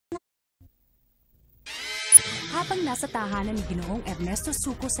Habang nasa tahanan ni Ginoong Ernesto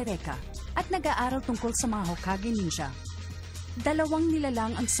Suko si Reca at nag-aaral tungkol sa mga Hokage ninja, dalawang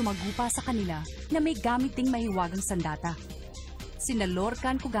nilalang ang sumagupa sa kanila na may gamit ding mahiwagang sandata. Sina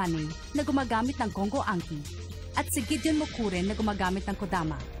Lorcan Kugane na gumagamit ng Kongo Anki at si Gideon Mokuren na gumagamit ng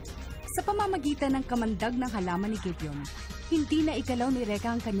Kodama. Sa pamamagitan ng kamandag ng halaman ni Gideon, hindi na igalaw ni Reca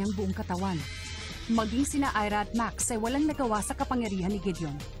ang kanyang buong katawan. Maging sina Ira at Max ay walang nagawa sa kapangyarihan ni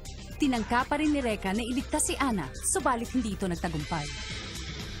Gideon. Tinangka pa rin ni Reca na iligtas si Ana, subalit hindi ito nagtagumpay.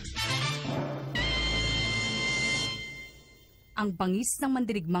 Ang bangis ng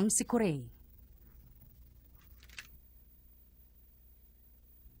mandirigmang si Corey.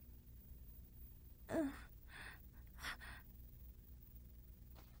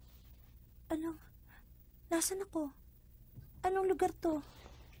 Nasaan ako? Anong lugar to?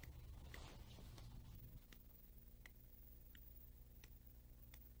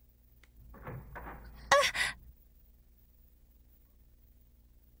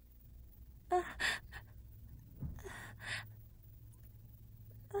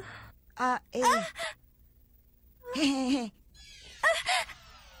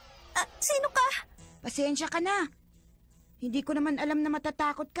 Sino ka? Pasensya ka na. Hindi ko naman alam na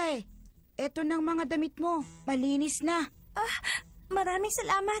matatakot ka eh. Eto ng mga damit mo, malinis na. Maraming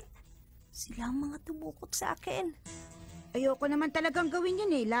salamat. Sila ang mga tumukot sa akin. Ayoko naman talagang gawin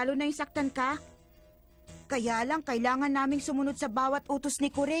yun eh, lalo na yung saktan ka. Kaya lang, kailangan naming sumunod sa bawat utos ni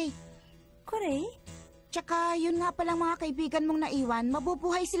Corey. Corey? Tsaka yun nga palang mga kaibigan mong naiwan,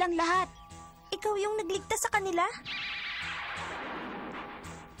 mabubuhay silang lahat. Ikaw yung nagligtas sa kanila?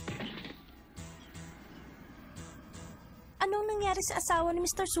 Anong nangyari sa asawa ni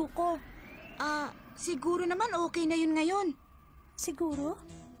Mr. Suko? Siguro naman okay na yun ngayon. Siguro?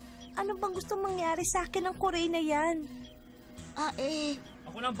 Ano bang gusto mangyari sa akin ng Corey na yan?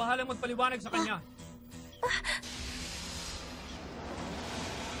 Ako na ang bahalang magpaliwanag sa kanya.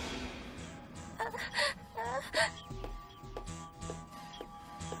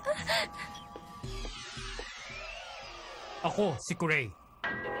 Ako, si Corey.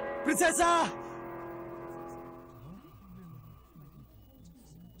 Prinsesa!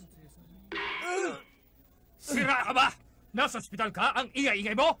 Sira ka ba? Nasa ospital ka? Ang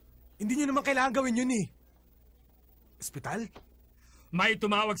ingay-ingay mo? Hindi niyo naman kailangan gawin yun eh. Ospital? May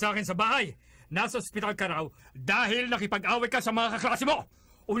tumawag sa akin sa bahay. Nasa ospital ka raw dahil nakipag-away ka sa mga kaklase mo.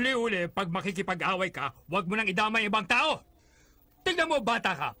 Uli-uli, pag makikipag-away ka, huwag mo nang idamay ibang tao. Tingnan mo,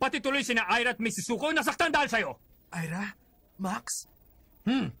 bata ka. Pati tuloy sina Ira at Mrs. Suko nasaktan dahil sa'yo. Ira? Max?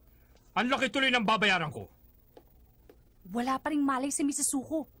 Ang laki tuloy ng babayaran ko. Wala pa ring malay si Mrs.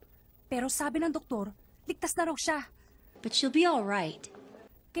 Suko. Pero sabi ng doktor, ligtas na raw siya. But she'll be all right.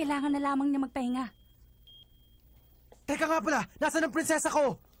 Kailangan na lamang niya magpahinga. Teka nga pala, nasaan ang prinsesa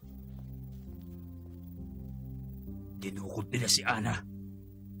ko? Dinukot nila si Ana.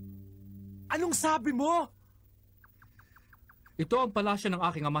 Anong sabi mo? Ito ang palasyo ng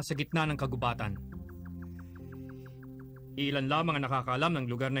aking ama sa gitna ng kagubatan. Ilan lamang ang nakakaalam ng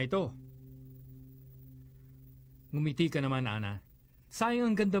lugar na ito. Ngumiti ka naman, Ana.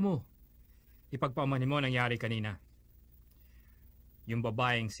 Sayang ang ganda mo. Ipagpamanin mo ang nangyari kanina. Yung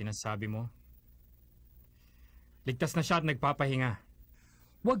babaeng sinasabi mo. Ligtas na siya at nagpapahinga.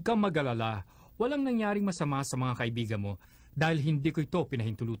 Huwag kang mag-alala. Walang nangyaring masama sa mga kaibigan mo dahil hindi ko ito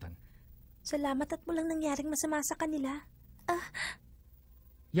pinahintulutan. Salamat at walang nangyaring masama sa kanila.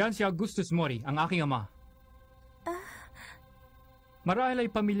 Yan si Augustus Mori, ang aking ama. Marahil ay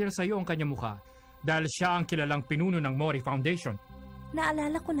pamilyar sa iyo ang kanyang mukha dahil siya ang kilalang pinuno ng Mori Foundation.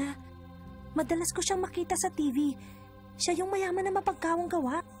 Naalala ko na. Madalas ko siyang makita sa TV. Siya yung mayaman na mapagkawang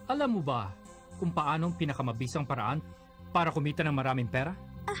gawa. Alam mo ba kung paano ang pinakamabisang paraan para kumita ng maraming pera?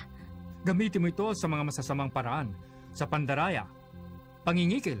 Gamitin mo ito sa mga masasamang paraan, sa pandaraya,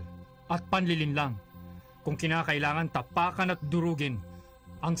 pangingikil, at panlilinlang. Kung kinakailangan tapakan at durugin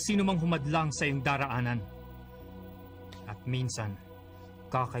ang sinumang humadlang sa iyong daraanan. At minsan,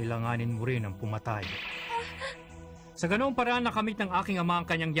 kakailanganin mo rin ang pumatay. Sa ganoong paraan nakamit ng aking ama ang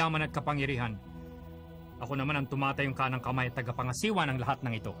kanyang yaman at kapangyarihan. Ako naman ang tumatayong kanang kamay at tagapangasiwa ng lahat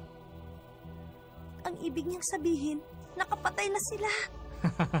ng ito. Ang ibig niyang sabihin, nakapatay na sila.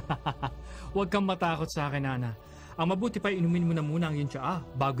 Huwag kang matakot sa akin, Ana. Ang mabuti pa inumin mo na muna ang iyong tsaa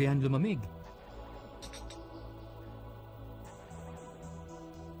bago yan lumamig.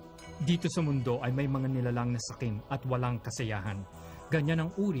 Dito sa mundo ay may mga nilalang na sakim at walang kasiyahan. Ganyan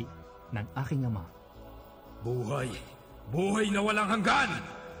ang uri ng aking ama. Buhay. Buhay na walang hanggan!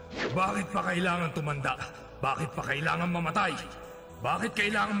 Bakit pa kailangan tumanda? Bakit pa kailangan mamatay? Bakit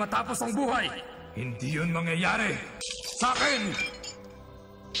kailangan matapos ang buhay? Hindi yun mangyayari! Sa akin!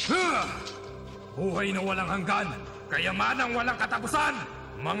 buhay na walang hanggan, kayamanang walang katapusan,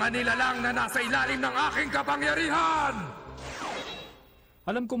 mga nilalang na nasa ilalim ng aking kapangyarihan!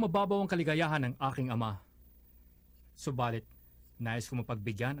 Alam ko mababaw ang kaligayahan ng aking ama. Subalit, nais ko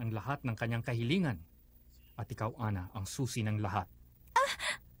mapagbigyan ang lahat ng kanyang kahilingan. At ikaw, Ana, ang susi ng lahat.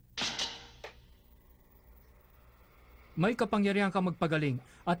 May kapangyarihan ka magpagaling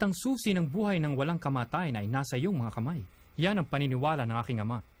at ang susi ng buhay ng walang kamatayan ay nasa iyong mga kamay. Yan ang paniniwala ng aking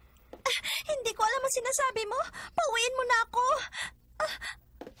ama. Hindi ko alam ang sinasabi mo. Pauwiin mo na ako.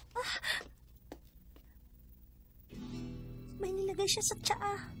 May nilagay siya sa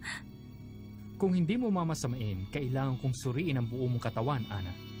tsaa. Kung hindi mo mamasamain, kailangan kong suriin ang buo mong katawan,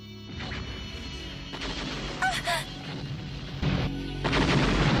 Ana.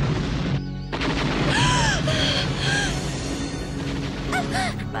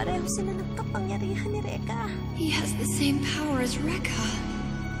 Pareho sila ng kapangyarihan ni Reca. He has the same power as Reca.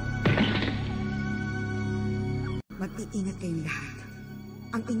 Mag-iingat kayong lahat.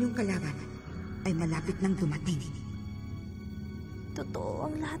 Ang inyong kalaban ay malapit nang dumating. Totoo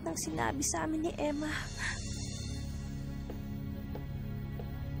ang lahat ng sinabi sa amin ni Emma.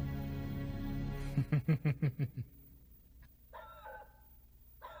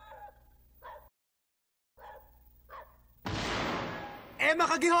 Emma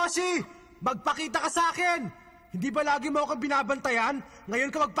Kagihoshi! Magpakita ka sa akin! Hindi ba lagi mo akong binabantayan? Ngayon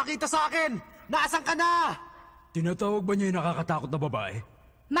ka magpakita sa akin! Nasaan ka na? Tinatawag ba niya yung nakakatakot na babae?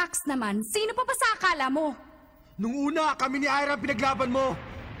 Max naman, sino pa ba sa akala mo? Nung una, kami ni Ira ang pinaglaban mo.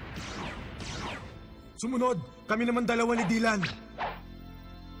 Sumunod, kami naman dalawa ni Dylan.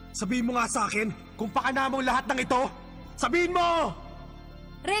 Sabihin mo nga sa akin kung pakana mong lahat ng ito. Sabihin mo!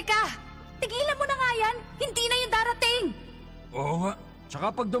 Reca, tigilan mo na nga yan. Hindi na yung darating. Oo nga. Tsaka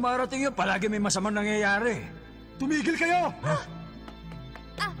pag dumarating yun, palagi may masamang nangyayari. Tumigil kayo!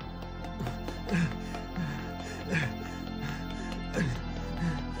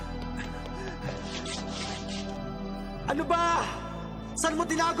 Ano ba? Saan mo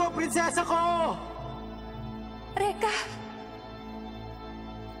tinago, prinsesa ko? Reca,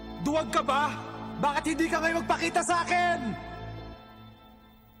 Duwag ka ba? Bakit hindi ka ngayon magpakita sa akin?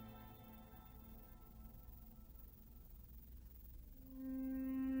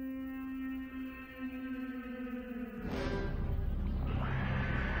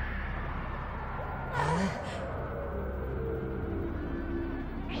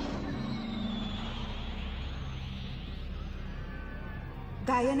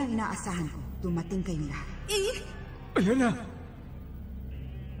 Gaya ng inaasahan ko, dumating kayong lahat. Ayan na!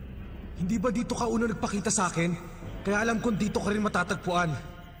 Hindi ba dito ka una nagpakita sa akin? Kaya alam kong dito ka rin matatagpuan.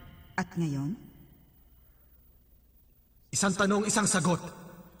 At ngayon, Isang tanong, isang sagot.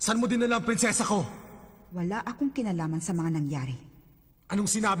 Saan mo dinala ang prinsesa ko? wala akong kinalaman sa mga nangyari.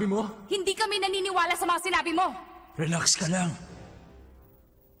 Anong sinabi mo? hindi kami naniniwala sa mga sinabi mo. Relax ka lang.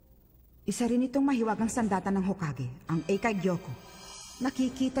 Isa rin itong mahiwagang sandata ng Hokage, ang Eikay Gyoko.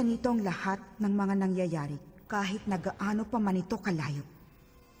 Nakikita nito ang lahat ng mga nangyayari kahit na gaano pa man ito kalayo.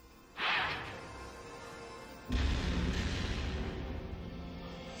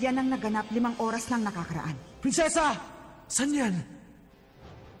 Yan ang naganap 5 oras lang nakakaraan. Prinsesa! Saan yan?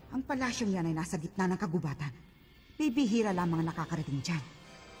 Ang palasyong yan ay nasa gitna ng kagubatan. Bibihira lamang ang nakakarating dyan.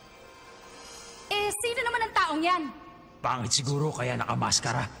 Sino naman ang taong yan? Pangit siguro kaya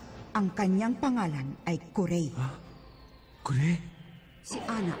nakamaskara. Ang kanyang pangalan ay Kurei. Kure? Si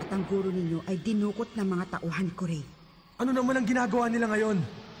Ana at ang guro ninyo ay dinukot ng mga tauhan Kurei. Ano naman ang ginagawa nila ngayon?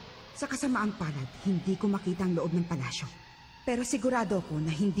 Sa kasamaang palad, hindi ko makita ang loob ng palasyo. Pero sigurado ko na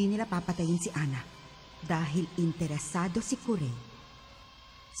hindi nila papatayin si Ana dahil interesado si Kurei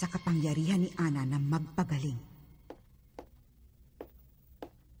sa kapangyarihan ni Ana na magpagaling.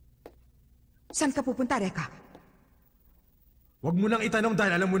 Saan ka pupunta, Reca? Huwag mo nang itanong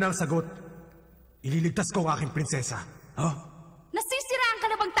dahil alam mo na ang sagot. Ililigtas ko ang aking prinsesa. Huh? Nasisiraan ka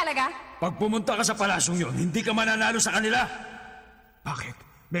na bang talaga? Pag pumunta ka sa palasyong yon, hindi ka mananalo sa kanila. Bakit?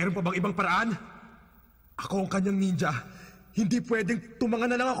 Meron pa bang ibang paraan? Ako ang kanyang ninja. Hindi pwedeng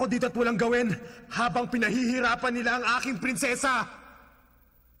tumangan na lang ako dito at walang gawin habang pinahihirapan nila ang aking prinsesa.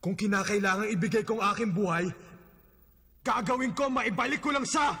 Kung kinakailangan ibigay ko ang aking buhay, gagawin ko, maibalik ko lang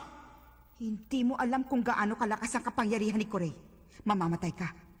siya. Hindi mo alam kung gaano kalakas ang kapangyarihan ni Kurei. Mamamatay ka.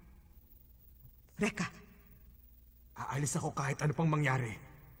 Reca, Aalis ako kahit ano pang mangyari.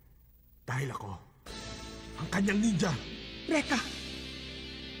 Dahil ako, ang kanyang ninja. Reca!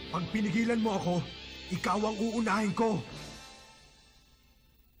 Pag pinigilan mo ako, ikaw ang uunahin ko.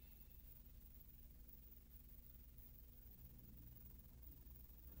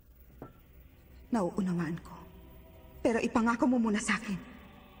 Nauunawaan ko. Pero ipangako mo muna sa akin.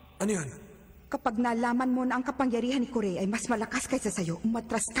 Ano yun? Kapag nalaman mo na ang kapangyarihan ni Corey ay mas malakas kaysa sa'yo,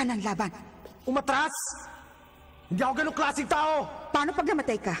 umatras ka ng laban. Umatras? Hindi ako ganong klaseng tao! Paano pag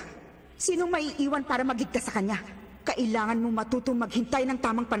namatay ka? Sinong maiiwan para magligtas sa kanya? Kailangan mo matutong maghintay ng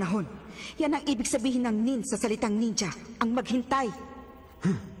tamang panahon. Yan ang ibig sabihin ng nin sa salitang ninja, ang maghintay.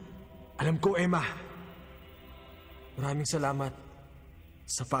 Alam ko, Emma. Maraming salamat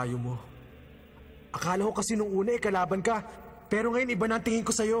sa payo mo. Akala ko kasi nung una kalaban ka, pero ngayon iba na ang tingin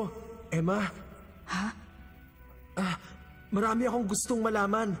ko sa'yo. Emma? Ha? Marami akong gustong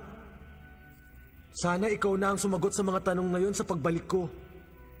malaman. Sana ikaw na ang sumagot sa mga tanong ngayon sa pagbalik ko.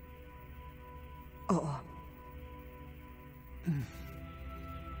 Oo.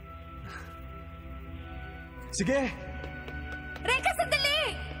 Sige! Reca, sandali!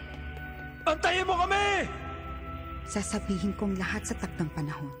 Antayin mo kami! Sasabihin kong lahat sa takdang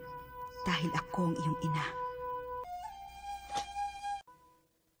panahon dahil ako ang iyong ina.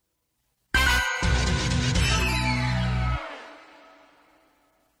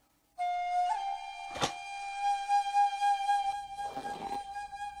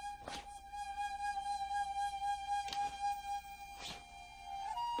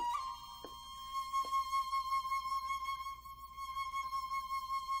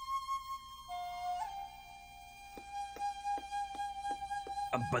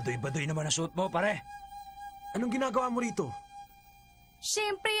 Ang badoy-badoy naman ang suot mo, pare. Anong ginagawa mo rito?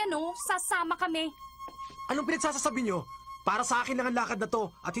 Siyempre, sasama kami. Anong pinagsasasabi nyo? Para sa akin lang ang lakad na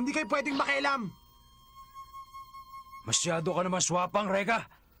to at hindi kayo pwedeng makialam. Masyado ka naman swapang, Reca.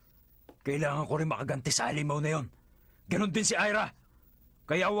 Kailangan ko rin makaganti sa alimaw na yon. Ganon din si Ira.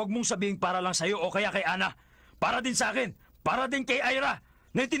 Kaya huwag mong sabihin para lang sa'yo o kaya kay Ana. Para din sa akin. Para din kay Ira.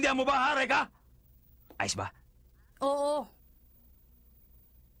 Naintindihan mo ba, ha, Reca? Ayos ba? Oo.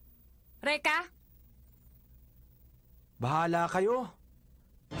 Reca? Bahala kayo.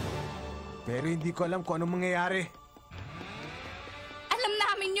 Pero hindi ko alam kung anong mangyayari. Alam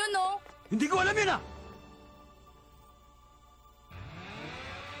namin yun, no? Hindi ko alam yun, ah!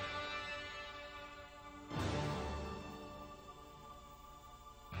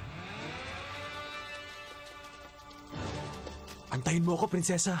 Antayin mo ako,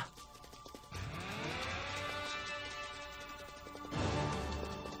 prinsesa.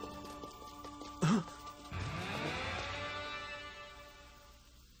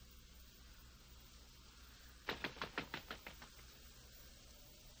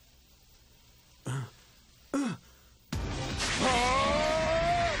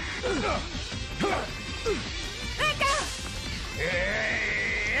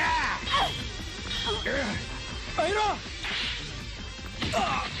 Ira!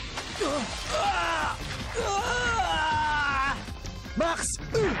 Max!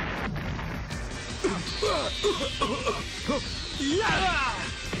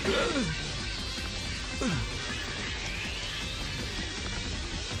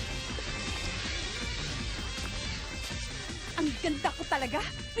 Ang ganda ko talaga.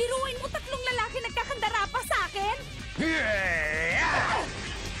 Biruin mo 3 lalaki nagkakandara pa sa akin.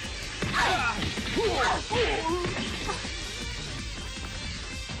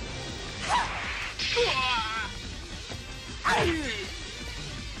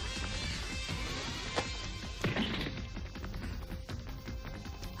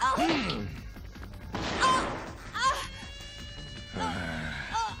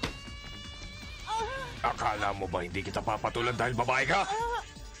 Akala mo ba hindi kita papatulan dahil babae ka?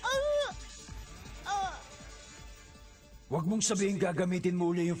 Huwag mong sabihin gagamitin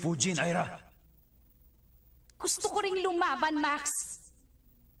mo uli yung Fujin, Ira. Gusto ko ring lumaban, Max.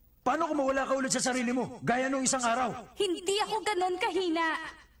 Paano kung mawala ka ulit sa sarili mo, gaya nung isang araw? Hindi ako ganon kahina.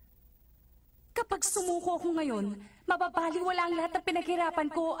 Kapag sumuko ako ngayon, mababaliwala ang lahat ng pinaghirapan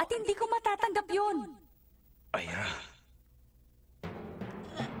ko at hindi ko matatanggap yon. Ira.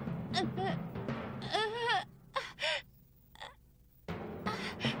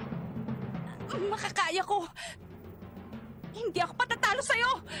 Makakaya ko. Hindi ako patatalo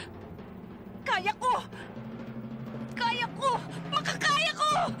sa'yo. Kaya ko. Kaya ko. Makakaya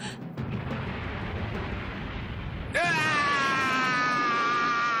ko.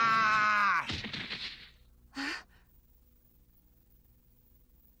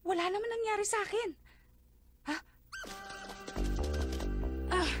 Wala naman nangyari sa akin. Ha?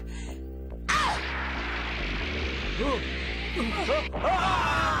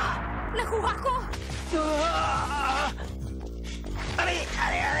 Nakuha ko! Aray!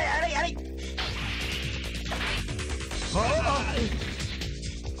 Aray! Aray! Aray! Aray!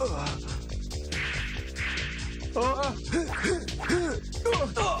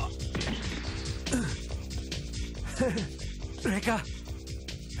 Reca!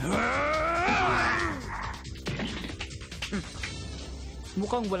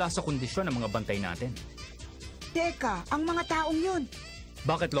 Mukhang wala sa kondisyon ang mga bantay natin. Teka, ang mga taong yun.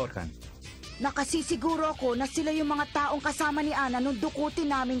 Bakit, Lorcan? Nakasisiguro ako na sila yung mga taong kasama ni Ana nung dukutin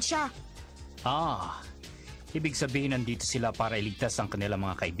namin siya. Ibig sabihin nandito sila para iligtas ang kanilang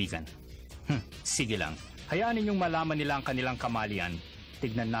mga kaibigan. Sige lang. Hayaan ninyong malaman nila ang kanilang kamalian.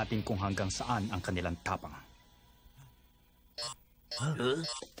 Tignan natin kung hanggang saan ang kanilang tapang.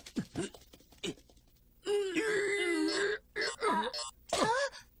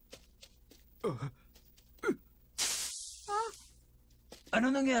 Ano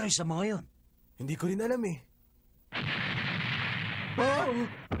nangyari sa mga yon? Hindi ko rin alam eh.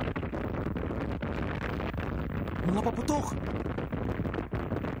 Mga paputok!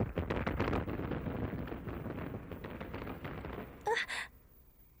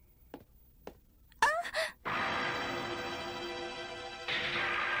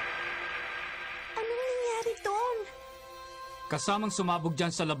 Anong nangyari doon? Kasamang sumabog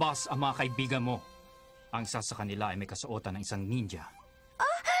dyan sa labas ang mga kaibigan mo. Ang isa sa kanila ay may kasuotan ng isang ninja.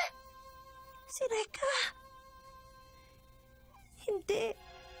 Si Reca. Hindi.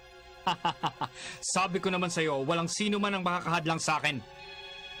 Sabi ko naman sa'yo, walang sino man ang makakahadlang sa akin.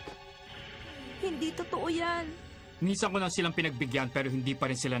 Hindi totoo yan. Minsan ko na silang pinagbigyan pero hindi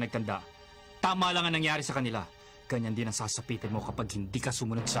pa rin sila nagtanda. Tama lang ang nangyari sa kanila. Ganyan din ang sasapitin mo kapag hindi ka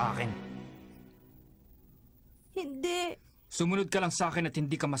sumunod sa akin. Hindi. Sumunod ka lang sa akin at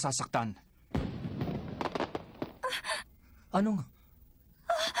hindi ka masasaktan. Anong?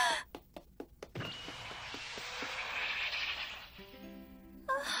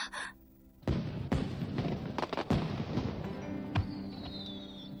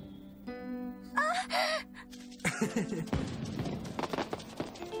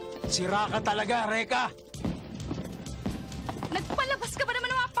 Sira ka talaga, Reca! Nagpalabas ka ba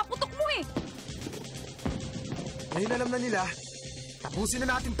naman ng mga paputok mo eh? Ngayon alam na nila. Tapusin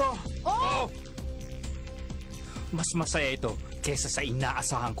na natin to. Oh! Mas masaya ito kesa sa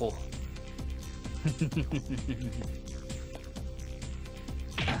inaasahan ko.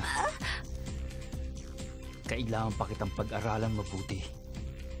 Kailangan pa kitang pag-aralan mabuti.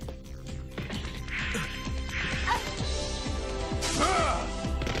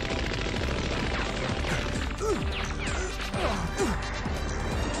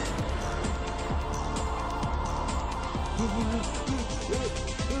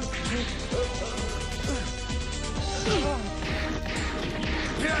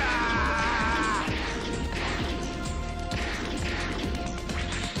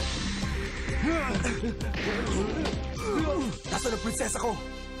 Nasaan ang prinsesa ko?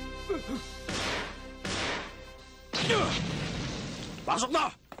 Pasok na!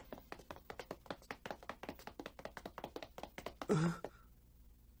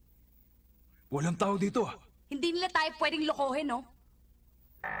 Walang tao dito. Hindi nila tayo pwedeng lokohin, no?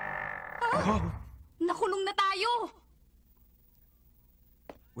 Nakulong na tayo!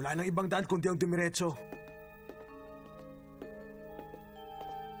 Wala nang ibang daan kundi ang dumiretso.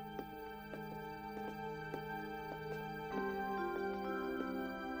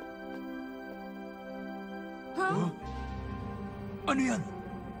 Ano yan?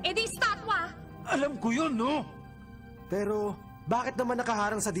 Eh di statwa! Alam ko yun, no? Pero bakit naman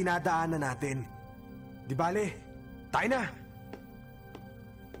nakaharang sa dinadaanan natin? Di bale, tayo na!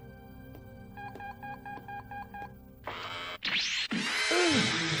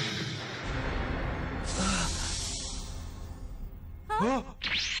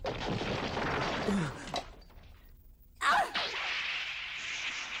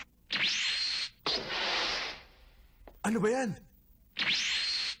 Ano ba yan?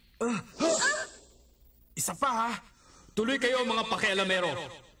 Isa pa ha? Tuloy kayo mga pakialamero.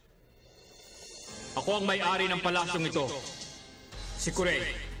 Ako ang may-ari ng palasyong ito. Si Kurey.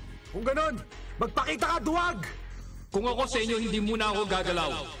 Kung ganon, magpakita ka, duwag! Kung ako sa inyo, hindi muna ako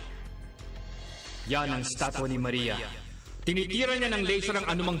gagalaw. Yan ang statwa ni Maria. Tinitira niya ng laser ang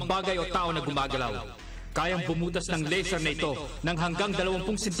anumang bagay o tao na gumagalaw. Kayang bumutas ng laser na ito ng hanggang 20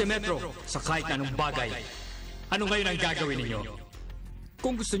 sentimetro sa kahit anong bagay. Ano ngayon ang gagawin ninyo?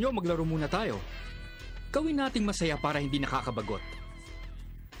 Kung gusto nyo, maglaro muna tayo. Gawin nating masaya para hindi nakakabagot.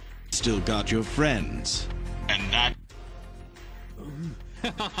 Still got your friends. And that...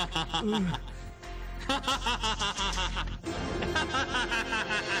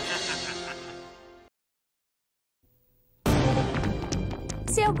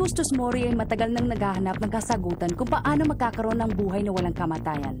 Si Augustus Mori ay matagal nang naghahanap ng kasagutan kung paano magkakaroon ng buhay na walang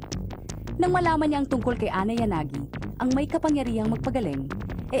kamatayan. Nang malaman niya ang tungkol kay Ana Yanagi, ang may kapangyarihang magpagaling,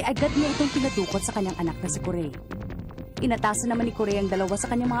 ay agad niya itong pinadukot sa kanyang anak na si Kurey. Inatasan naman ni Corey ang dalawa sa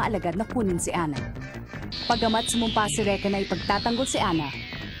kanyang mga alagad na kunin si Ana. Pagamat sumumpa si Reca na ipagtatanggol si Ana,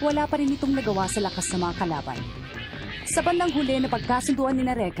 wala pa rin itong nagawa sa lakas ng mga kalaban. Sa bandang huli na pagkasunduan ni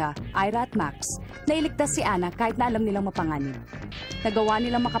Reca, Ira at Max, nailigtas si Ana kahit na alam nilang mapanganib. Nagawa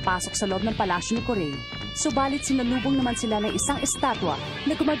nilang makapasok sa loob ng palasyo ni Corey, subalit sinalubong naman sila ng isang estatwa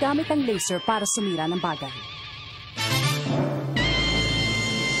na gumagamit ng laser para sumira ng bagay.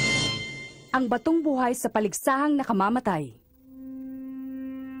 Ang batong buhay sa paligsahang nakamamatay.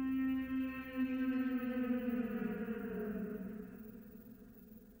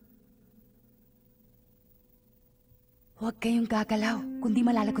 Huwag kayong gagalaw, kundi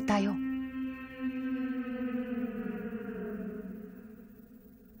malalagot tayo.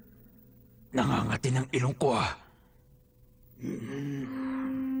 Nangangati ng ilong ko ah.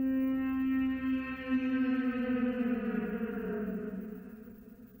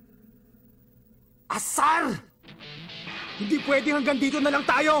 Asar! Hindi pwedeng hanggang dito na lang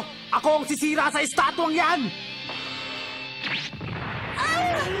tayo! Ako ang sisira sa estatwang yan!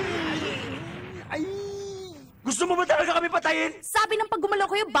 Ay! Gusto mo ba talaga kami patayin? Sabi ng pag gumalaw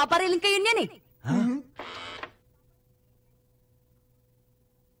kayo, babarilin kayo niyan eh. Ha?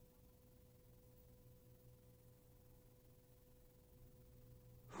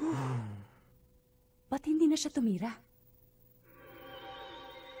 Ba't hindi na siya tumira?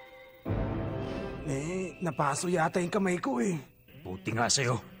 Napaso yata yung kamay ko eh. Buti nga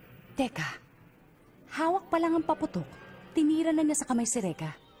sa'yo. Teka, hawak pa lang ang paputok, tinira na niya sa kamay si Reca.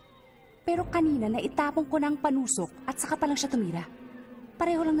 Pero kanina naitapon ko na ang panusok at saka pa lang siya tumira.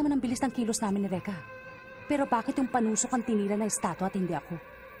 Pareho lang naman ang bilis ng kilos namin ni Reca. Pero bakit yung panusok ang tinira na estatwa at hindi ako?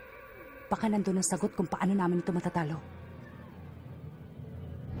 Baka nandun ang sagot kung paano namin ito matatalo.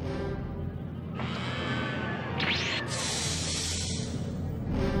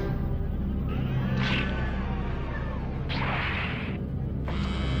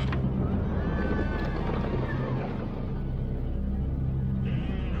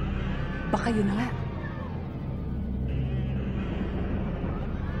 Baka yun na nga.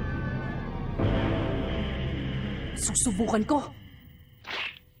 Susubukan ko.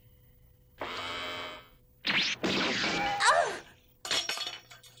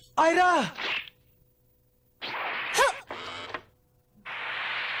 Ira!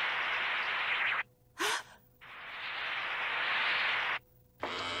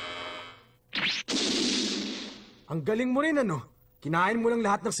 Ang galing mo rin ano? Kinain mo lang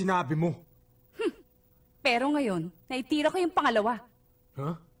lahat ng sinabi mo. Pero ngayon, naitira ko yung pangalawa.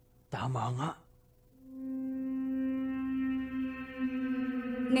 Huh? Tama nga.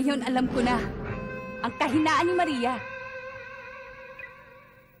 Ngayon alam ko na, ang kahinaan ni Maria.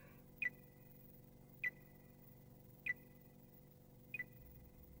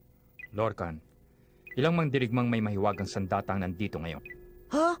 Lorcan, ilang mandirigmang may mahiwagang sandatang nandito ngayon?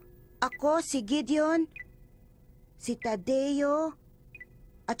 Huh? Ako, si Gideon, si Tadeo,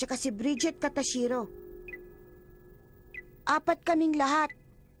 at saka si Bridget Katashiro. 4 kaming lahat.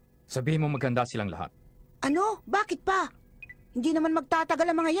 Sabihin mo maganda silang lahat. Ano? Bakit pa? Hindi naman magtatagal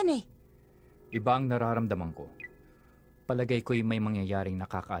ang mga yan eh. Iba ang nararamdaman ko. Palagay ko'y may mangyayaring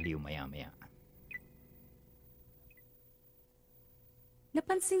nakakaaliw maya-maya.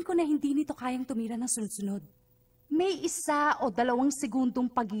 Napansin ko na hindi nito kayang tumira ng sunod-sunod. May 1 o 2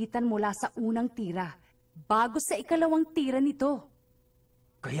 segundong pagitan mula sa unang tira bago sa ikalawang tira nito.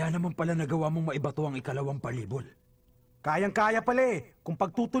 Kaya naman pala nagawa mong maibato ang ikalawang palibol. Kayang-kaya pala eh. Kung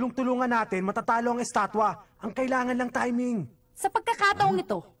pagtutulong-tulungan natin, matatalo ang estatwa. Ang kailangan lang timing. Sa pagkakataong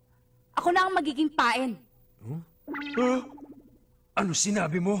ito, ako na ang magiging pain. Ano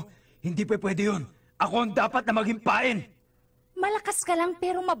sinabi mo? Hindi pa pwede yun. Ako ang dapat na maging pain. Malakas ka lang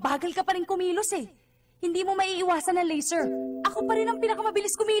pero mabagal ka pa rin kumilos eh. Hindi mo maiiwasan ng laser. Ako pa rin ang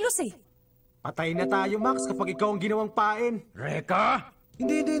pinakamabilis kumilos eh. Patay na tayo, Max, kapag ikaw ang ginawang pain. Reca?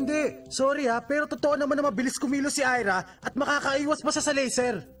 Hindi. Sorry ha, pero totoo naman na mabilis kumilos si Ira at makakaiwas pa siya sa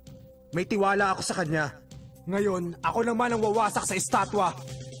laser. May tiwala ako sa kanya. Ngayon, ako naman ang wawasak sa estatwa.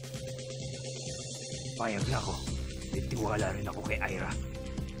 Payag na ako. May tiwala rin ako kay Ira.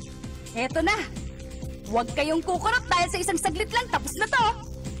 Eto na. Huwag kayong kukurap dahil sa isang saglit lang tapos na to.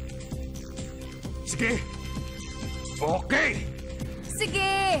 Sige. Okay.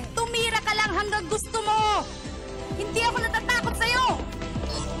 Sige, tumira ka lang hanggang gusto mo. Hindi ako natatakot sa'yo.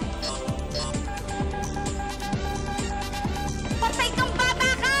 Patay kang bata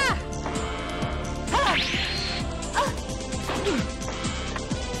ka! Ha! Ah!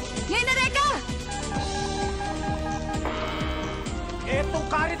 Ngayon na, Reca! Etong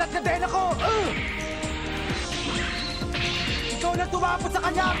karit at kadena ko! Ikaw na tumapot sa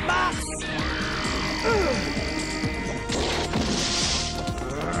kanya, Max!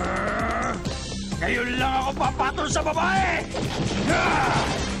 Ngayon lang ako papatol sa babae!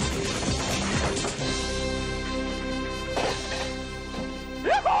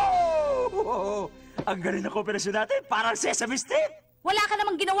 Yahoo! Ang galing na kooperasyon natin, parang Sesame Street! Wala ka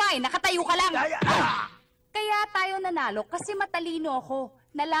namang ginawa eh, nakatayo ka lang. Ah! Kaya tayo nanalo kasi matalino ako.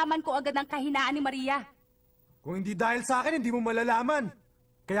 Nalaman ko agad ang kahinaan ni Maria. Kung hindi dahil sa akin, hindi mo malalaman.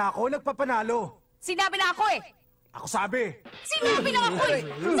 Kaya ako nagpapanalo. Sinabi na ako eh! Ako sabi. Sinabi na ako eh!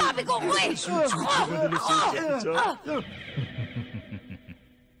 Sabi ko ako eh!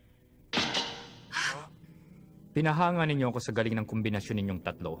 Pinahanga ninyo ako sa galing ng kombinasyon ninyong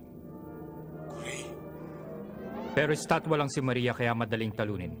tatlo. Pero estatwa lang si Maria kaya madaling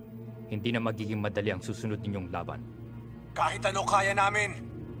talunin. Hindi na magiging madali ang susunod ninyong laban. Kahit ano kaya namin.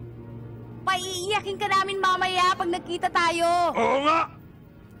 Paiiyakin ka namin mamaya pag nagkita tayo. Oo nga!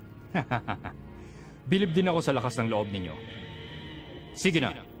 Bilib din ako sa lakas ng loob ninyo. Sige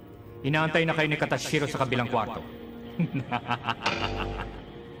na. Inaantay na kayo ni Katashiro sa kabilang kwarto.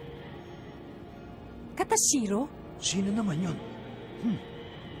 Katashiro? Sino naman yun?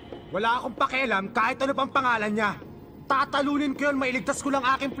 Wala akong pakialam kahit ano pang pangalan niya. Tatalunin ko yun, mailigtas ko lang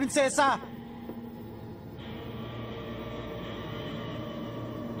aking prinsesa.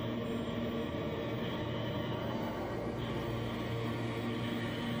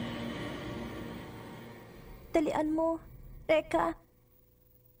 Dalian mo, Reca.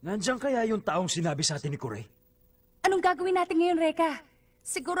 Nandiyan kaya yung taong sinabi sa atin ni Kuray? Anong gagawin natin ngayon, Reca?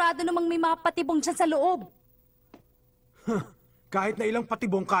 Sigurado namang may mga patibong dyan sa loob. Kahit na ilang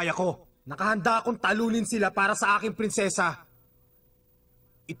patibong kaya ko. Nakahanda akong talunin sila para sa aking prinsesa.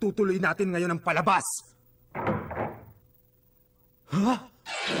 Itutuloy natin ngayon ang palabas. Ha?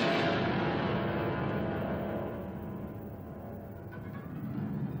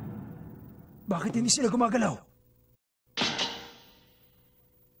 Bakit hindi sila gumagalaw?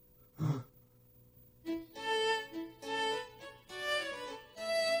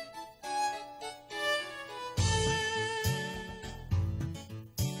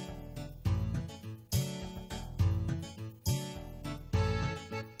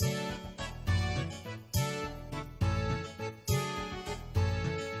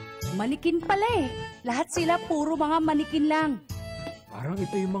 Manikin pala eh. Lahat sila puro mga manikin lang. Parang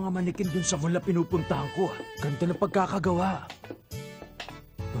ito yung mga manikin dun sa mula pinupuntahan ko. Ganda ng pagkakagawa.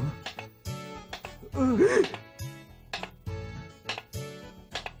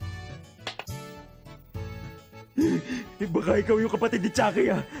 Baka ikaw yung kapatid ni Chucky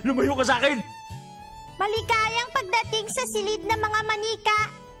ah. Lumayo ka sa akin! Maligayang pagdating sa silid ng mga manika.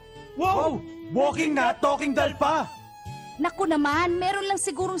 Wow! Walking na, talking doll pa! Naku naman, meron lang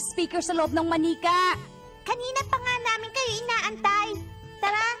sigurong speaker sa loob ng manika. Kanina pa nga namin kayo inaantay.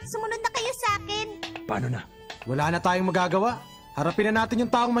 Tara, sumunod na kayo sa akin. Paano na? Wala na tayong magagawa. Harapin na natin yung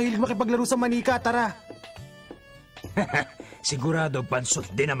taong mahilig makipaglaro sa manika, tara. Sigurado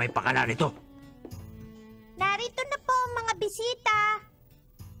bansot din na may pakala nito. Narito na po ang mga bisita.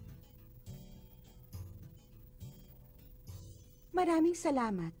 Maraming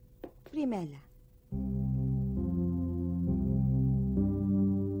salamat, Primela.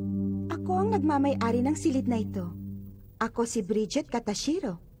 Ako ang nagmamay-ari ng silid na ito. Ako si Bridget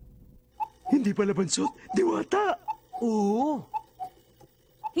Katashiro. Hindi pala bansot, diwata. Oo.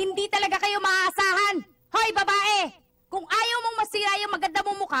 Hindi talaga kayo maaasahan. Hoy, babae! Kung ayaw mong masira yung maganda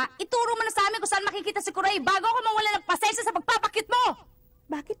mong mukha, ituro mo na sa amin kung saan makikita si Kuray bago ako mawala ng pasensya sa pagpapakyut mo!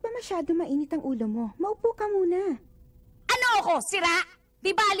 Bakit ba masyado mainit ang ulo mo? Maupo ka muna. Ano ako, sira?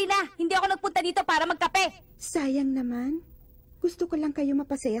 Di bali na, hindi ako nagpunta dito para magkape. Sayang naman. Gusto ko lang kayo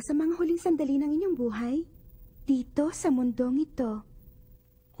mapasaya sa mga huling sandali ng inyong buhay. Dito sa mundong ito.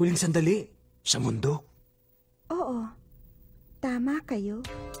 Huling sandali? Sa mundo? Oo. Tama kayo.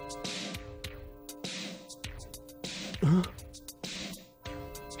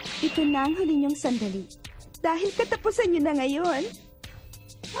 Ito na ang huli niyong sandali. Dahil katapusan niyo na ngayon.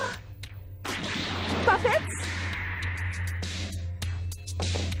 Puppets?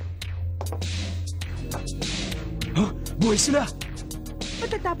 Huh? Buhay sila!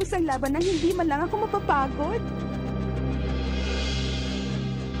 Matatapos ang laban nang hindi man lang ako mapapagod.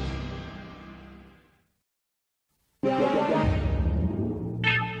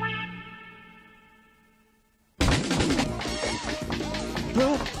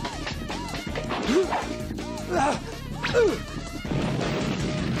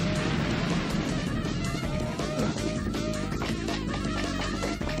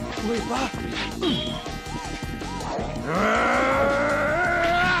 Buhay pa!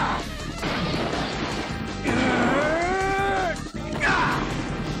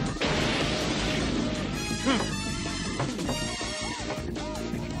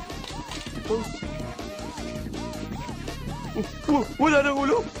 Wala nang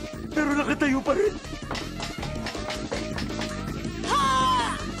ulo, pero nakatayo pa rin.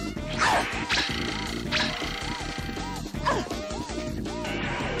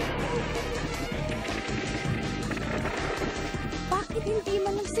 Bakit hindi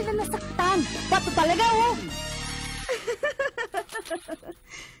man lang sila nasaktan? Bato talaga, oh!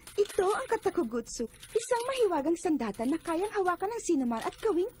 Ito ang katakugutsu, isang mahiwagang sandata na kayang hawakan ng sinuman at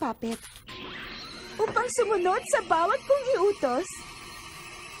gawing puppet. Upang sumunod sa bawat kong iutos.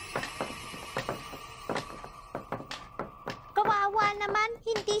 Kawawa naman,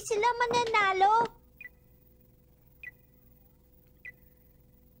 hindi sila mananalo.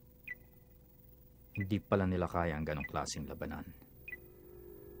 Hindi pala nila kaya ang ganong klaseng labanan.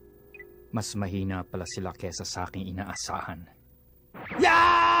 Mas mahina pala sila kesa sa aking inaasahan.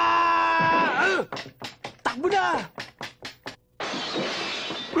 Yeah! Takbo na!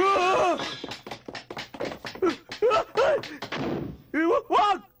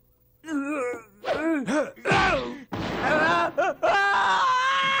 Wag!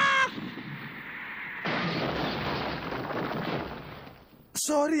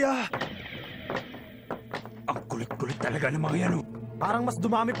 Sorry Ang kulit-kulit talaga ng mga yan, oh. Parang mas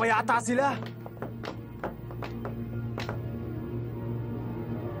dumami pa yata sila.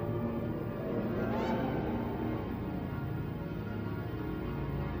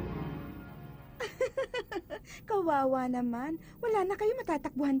 Kawawa naman. Wala na kayo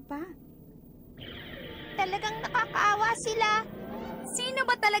matatakbuhan pa. Talagang nakakaawa sila. Sino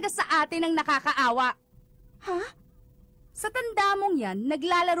ba talaga sa atin ang nakakaawa? Ha? Sa tanda mong yan,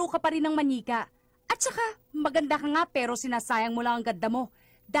 naglalaro ka pa rin ng manika. At saka, maganda ka nga pero sinasayang mo lang ang ganda mo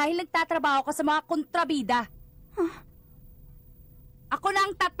dahil nagtatrabaho ka sa mga kontrabida. Huh? Ako na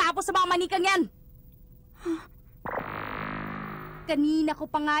ang tatapos sa mga manikang yan! Huh? Kanina ko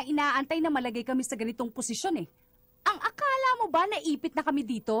pa nga inaantay na malagay kami sa ganitong posisyon eh. Ang akala mo ba naipit na kami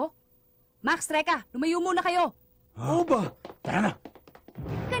dito? Max, Reca, lumayo muna kayo. Oo ba? Tara na.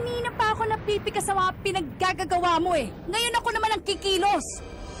 Kanina pa ako napipikas sa mga pinaggagagawa mo eh. Ngayon ako naman ang kikilos.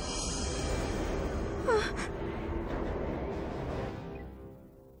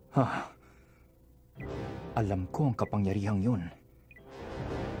 Alam ko ang kapangyarihang yun.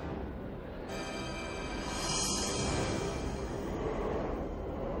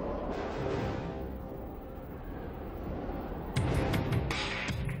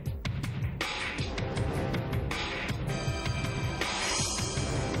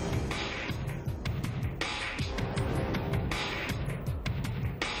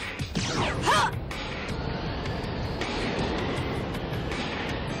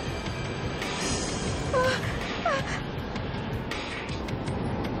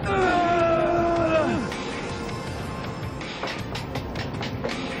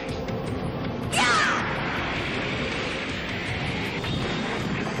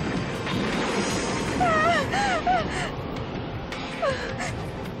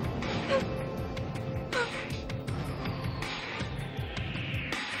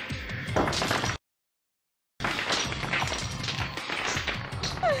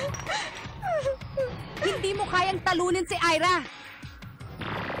 Hindi mo kayang talunin si Ira.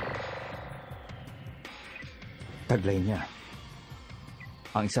 Taglay niya.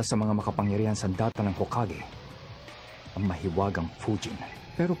 Ang isa sa mga makapangyarihan sandata ng Hokage, ang mahiwagang Fujin.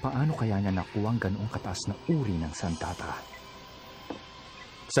 Pero paano kaya niya nakuha ang ganoong kataas na uri ng sandata?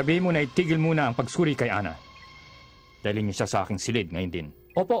 Sabihin mo na itigil muna ang pagsuri kay Ana. Dahil niya siya sa aking silid ngayon din.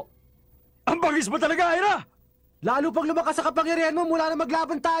 Opo. Ang bangis mo talaga, Ira! Lalo pang lumakas sa kapangyarihan mo mula na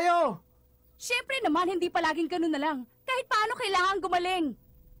maglaban tayo. Siyempre naman, hindi palaging ganun na lang. Kahit paano kailangan gumaling.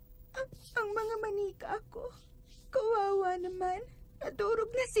 Ang mga manika ako. Kawawa naman.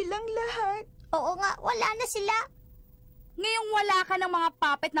 Nadurog na silang lahat. Oo nga, wala na sila. Ngayong wala ka ng mga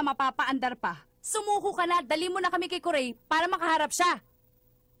puppet na mapapaandar pa, sumuko ka na, dali mo na kami kay Kurei para makaharap siya.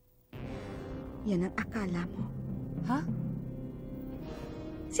 Yan ang akala mo. Ha?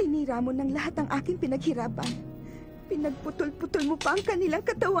 Sinira mo ng lahat ang aking pinaghirapan. Pinagputol-putol mo pa ang kanilang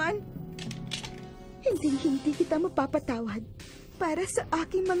katawan. Hindi kita mapapatawad para sa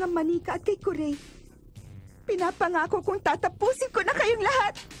aking mga manika at kay Kurei. Pinapangako kong tatapusin ko na kayong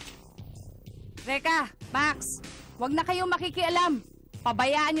lahat. Reca, Max, wag na kayong makikialam.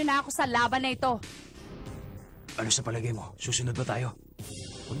 Pabayaan nyo na ako sa laban na ito. Ano sa palagay mo? Susunod ba tayo?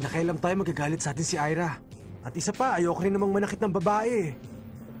 Huwag na kailan tayo magagalit sa atin si Ira. At isa pa, ayoko rin namang manakit ng babae.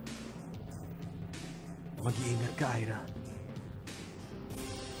 Mag-iingat ka, Ira.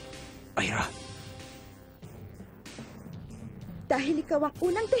 Ira. Dahil ikaw ang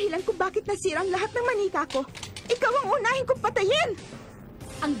unang dahilan kung bakit nasira ang lahat ng manika ko. Ikaw ang unahin kong patayin!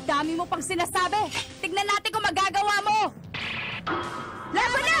 Ang dami mo pang sinasabi. Tignan natin kung magagawa mo.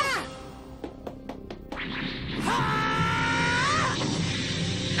 Laban na!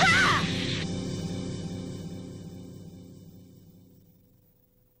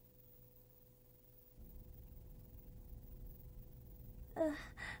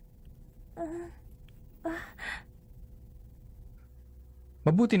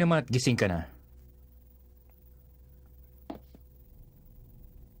 Mabuti naman at gising ka na.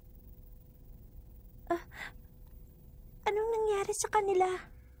 Anong nangyari sa kanila?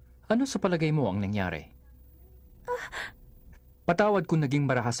 Ano sa palagay mo ang nangyari? Patawad kung naging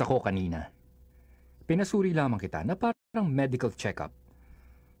marahas ako kanina. Pinasuri lamang kita na parang medical check-up.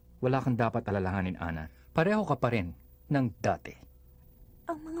 Wala kang dapat alalahanin, Ana. Pareho ka pa rin ng dati.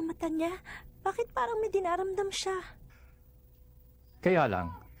 Ang mga mata niya, bakit parang may dinaramdam siya? Kaya lang,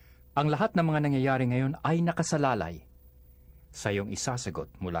 ang lahat ng mga nangyayari ngayon ay nakasalalay sa iyong isasagot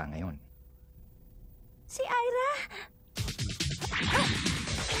mula ngayon. Si Ira!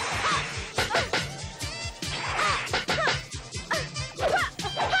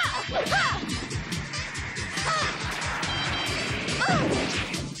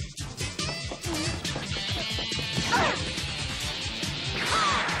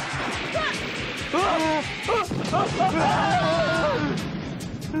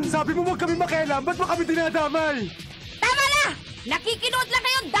 Sabi mo huwag kami makialam, ba't mo kami dinadamay? Tama na! Nakikinood lang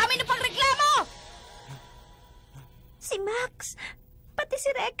kayo! Dami na pang reklamo! Si Max! Pati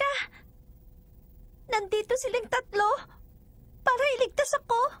si Reca! Nandito silang tatlo para iligtas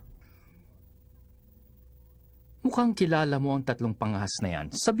ako. Mukhang kilala mo ang tatlong pangahas na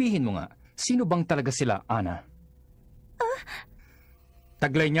yan. Sabihin mo nga, sino bang talaga sila, Ana?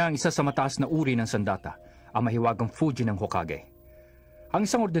 Taglay niya ang isa sa mataas na uri ng sandata, ang mahiwagang Fuji ng Hokage. Ang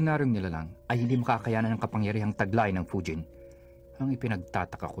isang ordinaryong nilalang ay hindi makakayanan ng kapangyarihang taglay ng Fujin. Ang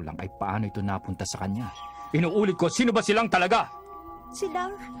ipinagtataka ko lang ay paano ito napunta sa kanya. Inuulit ko, sino ba silang talaga?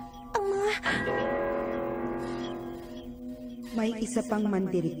 Silang ang mga... May isa pang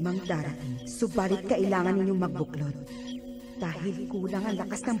mandirigmang darating, subalit kailangan ninyong magbuklod. Dahil kulang ang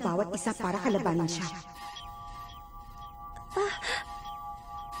lakas ng bawat isa para kalabanin siya.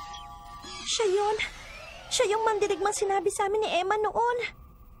 Siya yun! Siya yung mandirigmang sinabi sa amin ni Emma noon.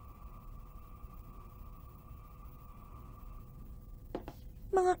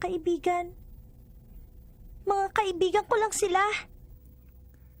 Mga kaibigan ko lang sila.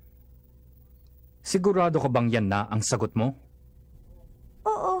 Sigurado ka bang yan na ang sagot mo?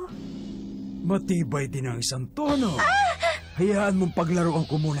 Oo. Matibay din ang isang tono. Hayaan mong paglaruan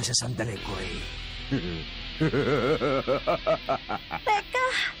ko muna sa sandali ko eh. Teka!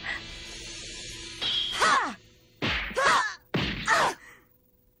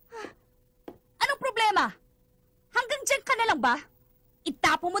 Anong problema? Hanggang dyan ka na lang ba?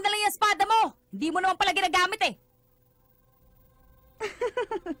 Itapo mo na lang yung espada mo! Hindi mo naman pala ginagamit eh!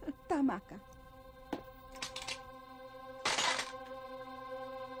 Tama ka.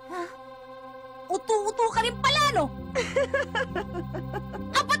 Utu-utu ka rin pala, no?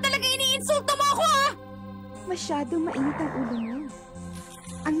 Apa talaga iniinsulto mo ako, ha? Masyado mainit ang ulo mo.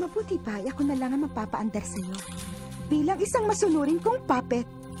 Ang mabuti pa ay ako na lang ang mapapaandar sa'yo. Bilang isang masunurin kong puppet.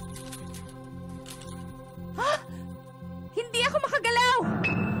 Ha? Hindi ako makagalaw!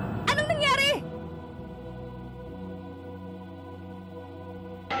 Anong nangyari?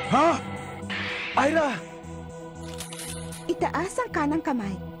 Ha? Ira! Itaas ang kanang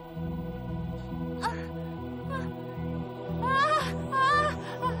kamay.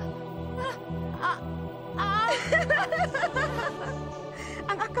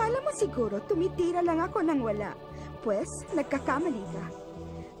 Ang akala mo siguro tumitira lang ako nang wala. Pwes, nagkakamali ka.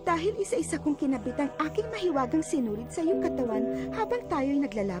 Dahil isa-isa kong kinabit ang aking mahiwagang sinulit sa iyong katawan habang tayo'y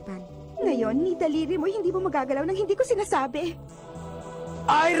naglalaban. Ngayon, ni daliri mo hindi mo magagalaw nang hindi ko sinasabi.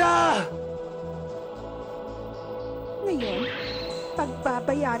 Ira! Ngayon,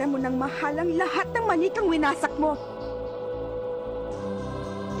 pagbabayaran mo ng mahal ang lahat ng manikang winasak mo.